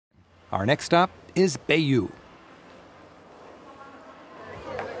Our next stop is Bayeux.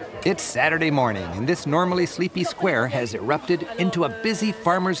 It's Saturday morning, and this normally sleepy square has erupted into a busy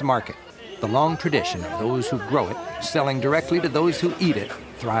farmer's market. The long tradition of those who grow it, selling directly to those who eat it,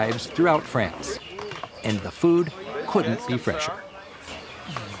 thrives throughout France. And the food couldn't be fresher.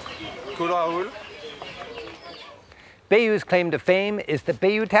 Bayeux's claim to fame is the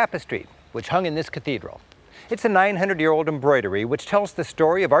Bayeux Tapestry, which hung in this cathedral. It's a 900-year-old embroidery which tells the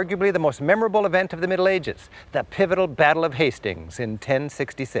story of arguably the most memorable event of the Middle Ages, the pivotal Battle of Hastings in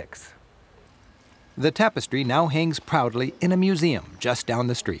 1066. The tapestry now hangs proudly in a museum just down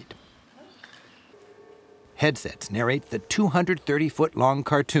the street. Headsets narrate the 230-foot-long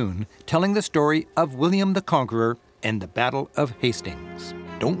cartoon telling the story of William the Conqueror and the Battle of Hastings.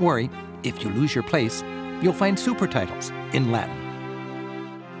 Don't worry, if you lose your place, you'll find supertitles in Latin.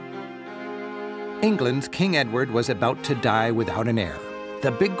 England's King Edward was about to die without an heir. The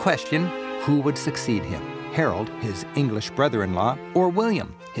big question, who would succeed him? Harold, his English brother-in-law, or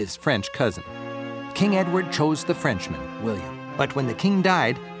William, his French cousin? King Edward chose the Frenchman, William. But when the king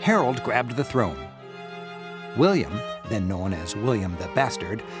died, Harold grabbed the throne. William, then known as William the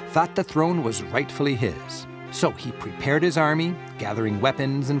Bastard, thought the throne was rightfully his. So he prepared his army, gathering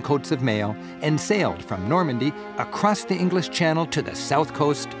weapons and coats of mail, and sailed from Normandy across the English Channel to the south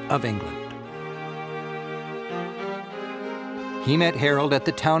coast of England. He met Harold at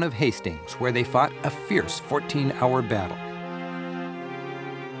the town of Hastings, where they fought a fierce 14-hour battle.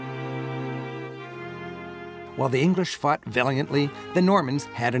 While the English fought valiantly, the Normans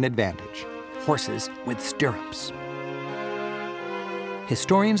had an advantage: horses with stirrups.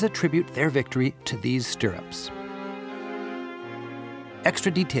 Historians attribute their victory to these stirrups.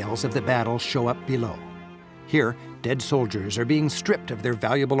 Extra details of the battle show up below. Here, dead soldiers are being stripped of their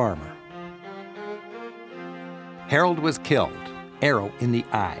valuable armor. Harold was killed, arrow in the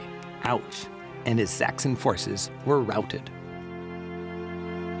eye, ouch, and his Saxon forces were routed.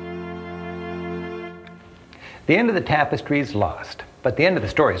 The end of the tapestry is lost, but the end of the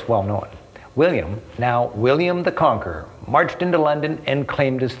story is well known. William, now William the Conqueror, marched into London and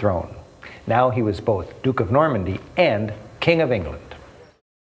claimed his throne. Now he was both Duke of Normandy and King of England.